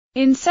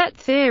In set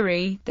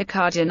theory, the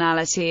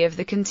cardinality of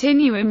the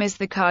continuum is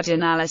the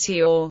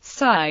cardinality or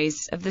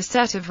size of the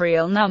set of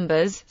real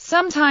numbers,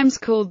 sometimes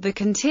called the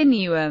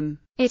continuum.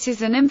 It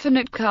is an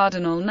infinite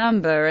cardinal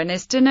number and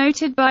is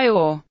denoted by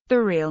or.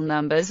 The real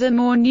numbers are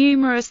more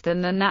numerous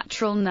than the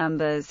natural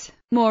numbers.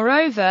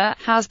 Moreover,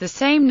 has the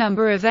same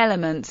number of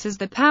elements as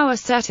the power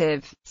set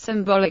if,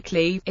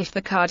 symbolically, if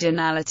the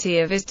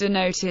cardinality of is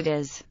denoted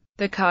as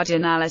the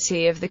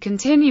cardinality of the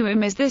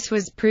continuum is. This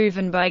was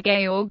proven by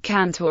Georg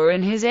Cantor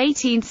in his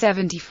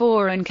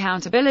 1874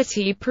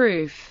 uncountability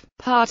proof,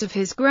 part of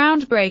his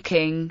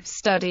groundbreaking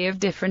study of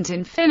different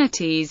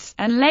infinities,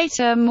 and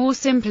later more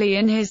simply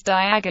in his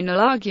diagonal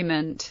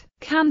argument.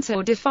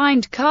 Cantor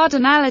defined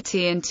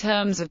cardinality in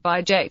terms of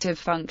bijective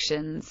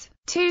functions.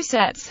 Two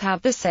sets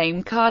have the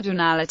same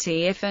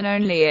cardinality if and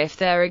only if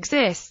there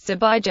exists a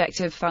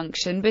bijective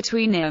function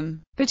between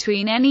them.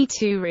 Between any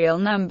two real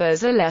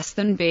numbers a less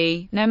than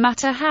b, no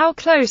matter how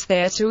close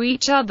they are to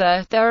each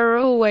other, there are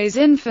always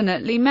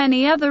infinitely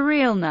many other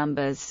real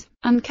numbers.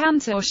 And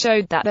Cantor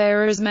showed that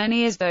there are as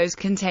many as those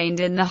contained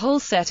in the whole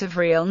set of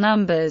real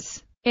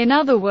numbers. In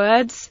other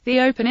words,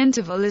 the open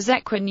interval is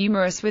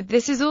equinumerous with.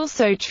 This is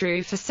also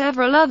true for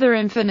several other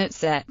infinite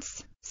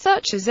sets,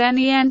 such as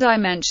any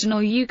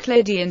n-dimensional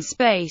Euclidean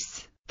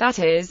space. That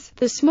is,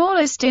 the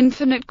smallest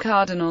infinite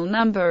cardinal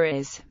number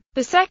is.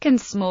 The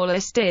second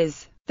smallest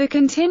is the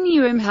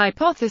continuum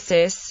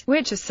hypothesis,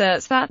 which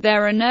asserts that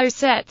there are no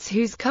sets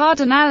whose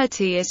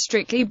cardinality is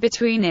strictly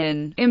between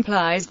in,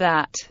 implies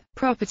that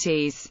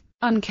properties.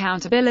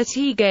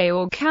 Uncountability.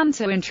 Georg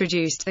Cantor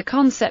introduced the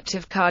concept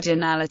of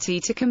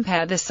cardinality to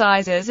compare the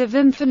sizes of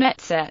infinite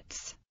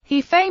sets.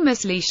 He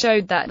famously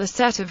showed that the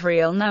set of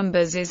real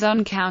numbers is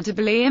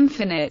uncountably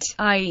infinite,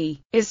 i.e.,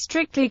 is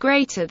strictly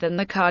greater than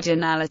the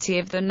cardinality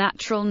of the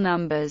natural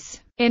numbers.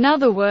 In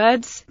other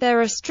words,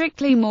 there are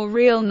strictly more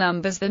real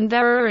numbers than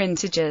there are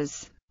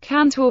integers.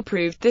 Cantor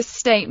proved this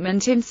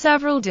statement in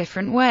several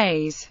different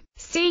ways.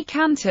 See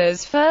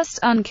Cantor's first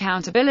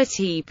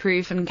uncountability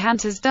proof and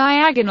Cantor's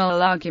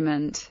diagonal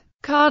argument.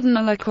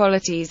 Cardinal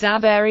equalities. A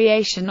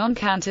variation on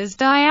Cantor's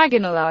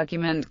diagonal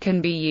argument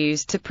can be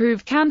used to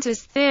prove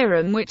Cantor's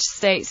theorem, which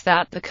states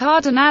that the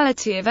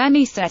cardinality of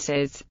any set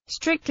is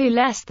strictly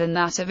less than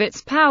that of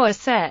its power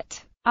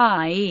set,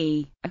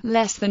 i.e.,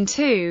 less than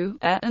 2,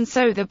 and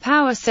so the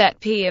power set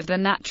p of the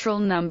natural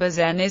numbers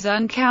n is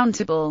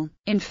uncountable.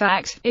 In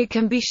fact, it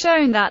can be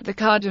shown that the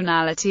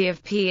cardinality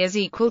of p is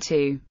equal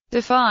to.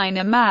 Define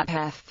a map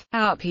f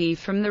out p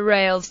from the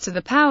rails to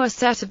the power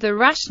set of the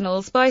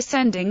rationals by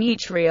sending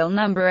each real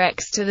number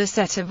x to the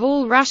set of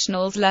all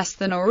rationals less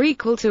than or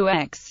equal to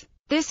x.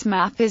 This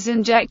map is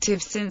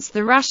injective since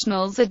the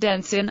rationals are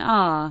dense in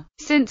R.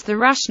 Since the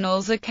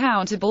rationals are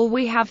countable,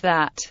 we have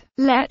that.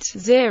 Let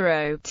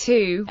 0,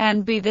 2,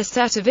 n be the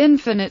set of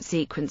infinite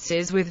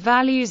sequences with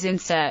values in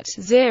set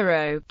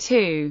 0,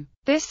 2.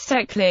 This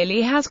set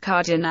clearly has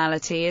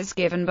cardinality as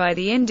given by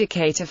the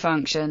indicator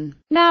function.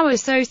 Now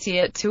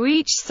associate to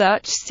each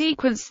such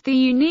sequence the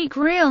unique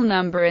real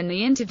number in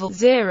the interval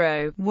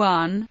 0,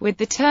 1, with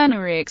the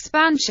ternary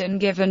expansion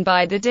given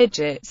by the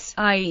digits,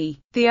 i.e.,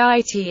 the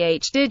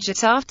ith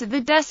digit after the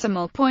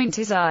decimal point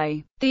is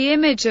I. The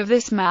image of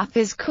this map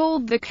is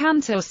called the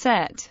Cantor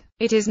set.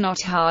 It is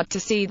not hard to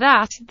see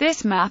that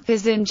this map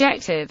is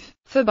injective,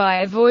 for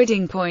by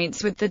avoiding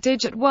points with the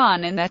digit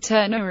 1 in their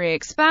ternary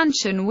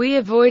expansion we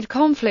avoid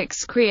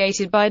conflicts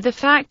created by the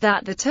fact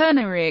that the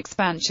ternary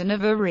expansion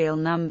of a real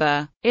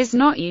number is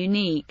not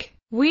unique.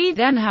 We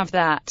then have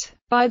that.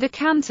 By the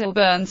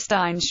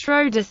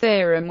Cantor-Bernstein-Schroeder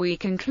theorem we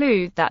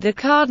conclude that the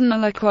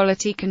cardinal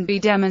equality can be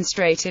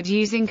demonstrated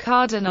using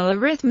cardinal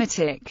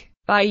arithmetic.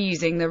 By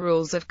using the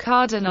rules of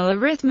cardinal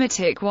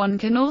arithmetic one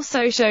can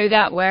also show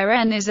that where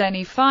n is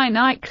any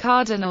finite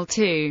cardinal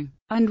 2,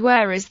 and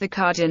where is the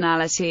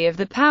cardinality of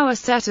the power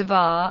set of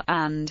R,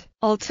 and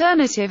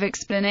alternative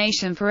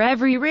explanation for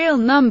every real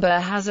number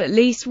has at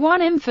least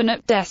one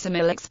infinite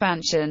decimal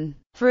expansion.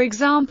 For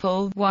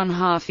example,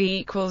 1/2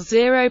 equals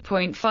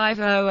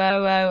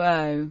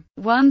 0.50000,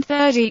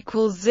 1/3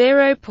 equals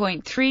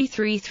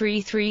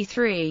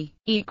 0.33333,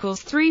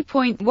 equals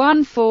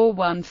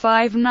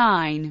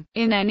 3.14159.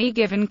 In any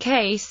given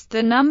case,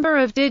 the number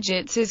of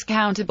digits is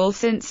countable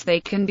since they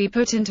can be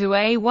put into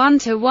a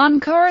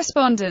 1-to-1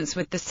 correspondence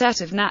with the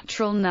set of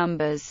natural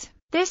numbers.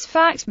 This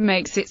fact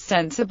makes it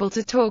sensible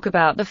to talk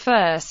about the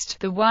first,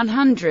 the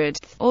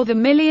 100th, or the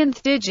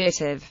millionth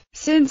digit if,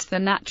 since the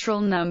natural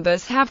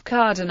numbers have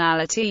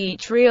cardinality,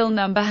 each real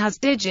number has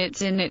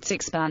digits in its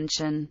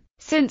expansion.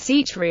 Since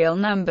each real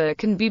number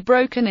can be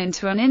broken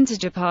into an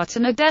integer part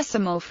and a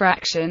decimal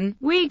fraction,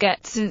 we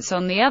get since.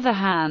 On the other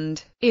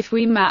hand, if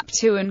we map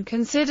to and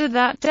consider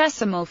that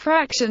decimal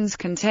fractions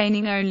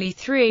containing only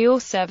 3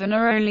 or 7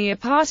 are only a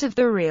part of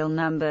the real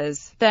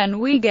numbers, then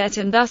we get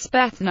and thus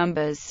Beth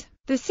numbers.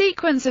 The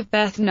sequence of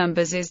Beth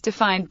numbers is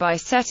defined by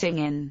setting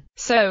in.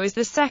 So is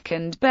the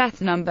second Beth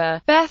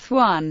number,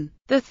 Beth1.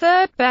 The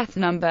third Beth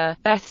number,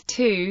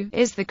 Beth2,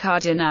 is the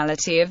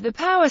cardinality of the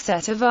power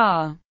set of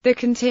R. The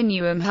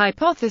continuum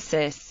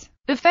hypothesis.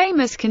 The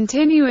famous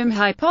continuum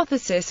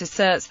hypothesis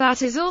asserts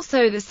that is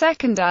also the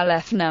second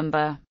Aleph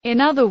number.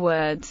 In other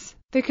words,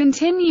 the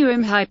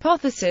continuum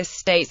hypothesis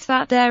states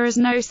that there is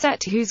no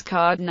set whose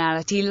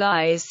cardinality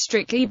lies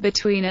strictly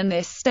between, and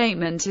this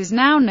statement is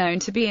now known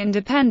to be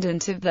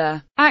independent of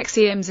the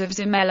axioms of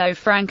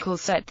Zermelo-Fraenkel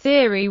set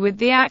theory with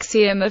the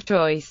axiom of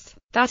choice.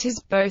 That is,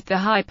 both the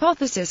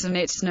hypothesis and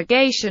its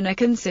negation are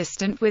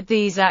consistent with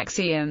these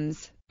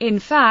axioms. In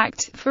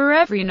fact, for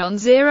every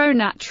non-zero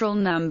natural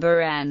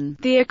number n,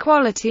 the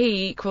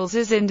equality equals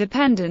is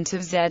independent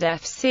of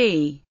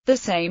ZFC. The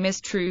same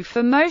is true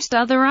for most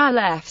other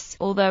Alephs,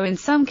 although in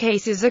some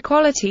cases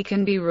equality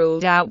can be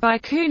ruled out by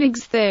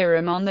Koenig's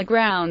theorem on the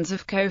grounds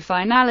of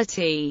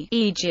cofinality,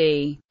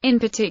 e.g., in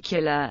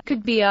particular,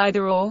 could be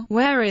either or,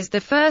 where is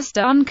the first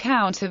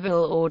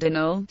uncountable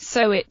ordinal,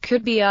 so it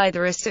could be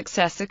either a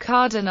successor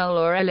cardinal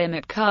or a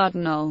limit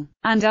cardinal,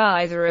 and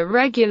either a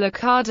regular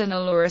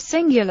cardinal or a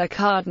singular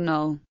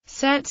cardinal.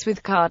 Sets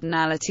with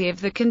cardinality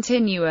of the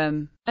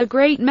continuum. A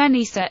great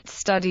many sets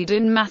studied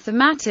in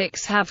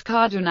mathematics have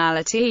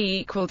cardinality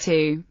equal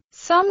to.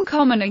 Some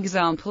common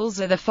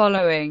examples are the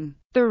following.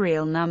 The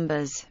real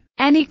numbers.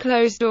 Any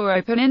closed or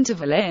open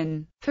interval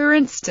in, for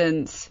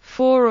instance,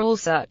 for all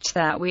such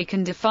that we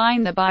can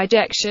define the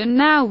bijection.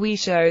 Now we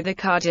show the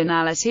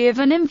cardinality of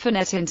an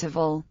infinite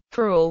interval.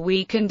 For all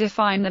we can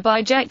define the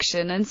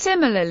bijection, and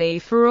similarly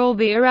for all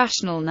the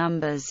irrational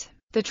numbers.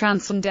 The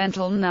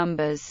transcendental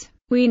numbers.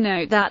 We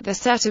note that the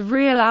set of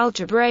real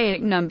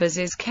algebraic numbers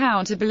is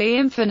countably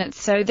infinite,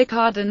 so the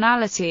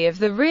cardinality of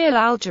the real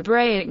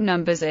algebraic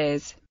numbers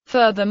is.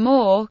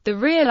 Furthermore, the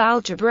real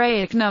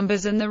algebraic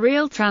numbers and the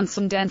real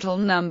transcendental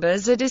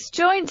numbers are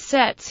disjoint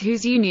sets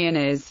whose union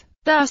is.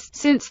 Thus,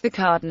 since the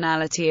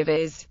cardinality of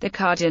is, the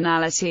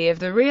cardinality of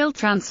the real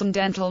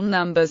transcendental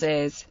numbers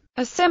is.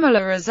 A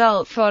similar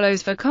result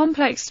follows for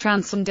complex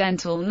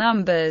transcendental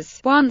numbers,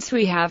 once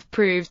we have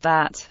proved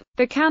that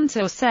the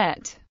Cantor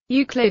set.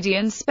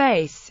 Euclidean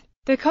space.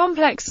 The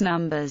complex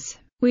numbers.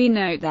 We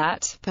note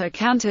that, per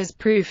Cantor's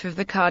proof of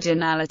the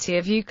cardinality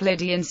of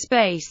Euclidean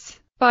space,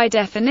 by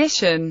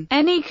definition,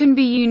 any can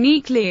be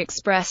uniquely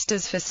expressed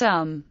as for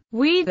some.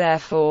 We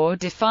therefore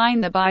define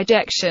the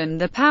bijection,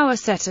 the power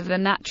set of the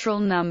natural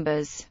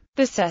numbers,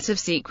 the set of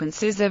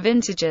sequences of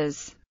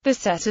integers, the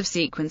set of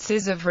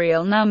sequences of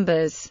real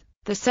numbers,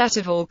 the set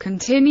of all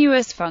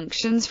continuous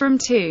functions from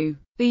 2.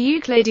 The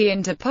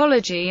Euclidean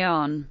topology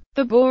on.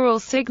 The Borel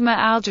sigma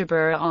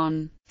algebra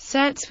on.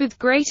 Sets with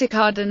greater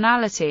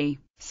cardinality.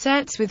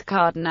 Sets with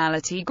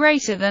cardinality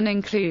greater than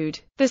include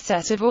the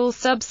set of all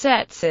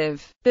subsets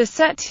of the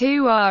set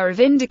who are of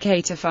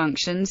indicator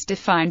functions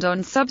defined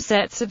on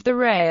subsets of the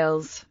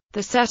rails.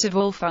 The set of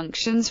all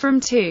functions from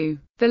 2.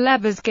 The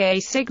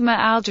Lebesgue sigma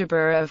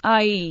algebra of,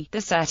 i.e.,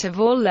 the set of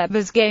all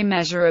Lebesgue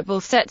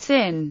measurable sets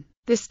in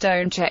the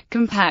Stonecheck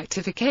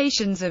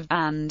compactifications of,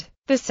 and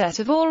the set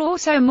of all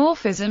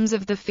automorphisms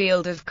of the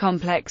field of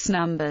complex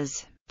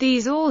numbers.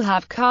 These all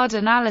have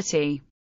cardinality.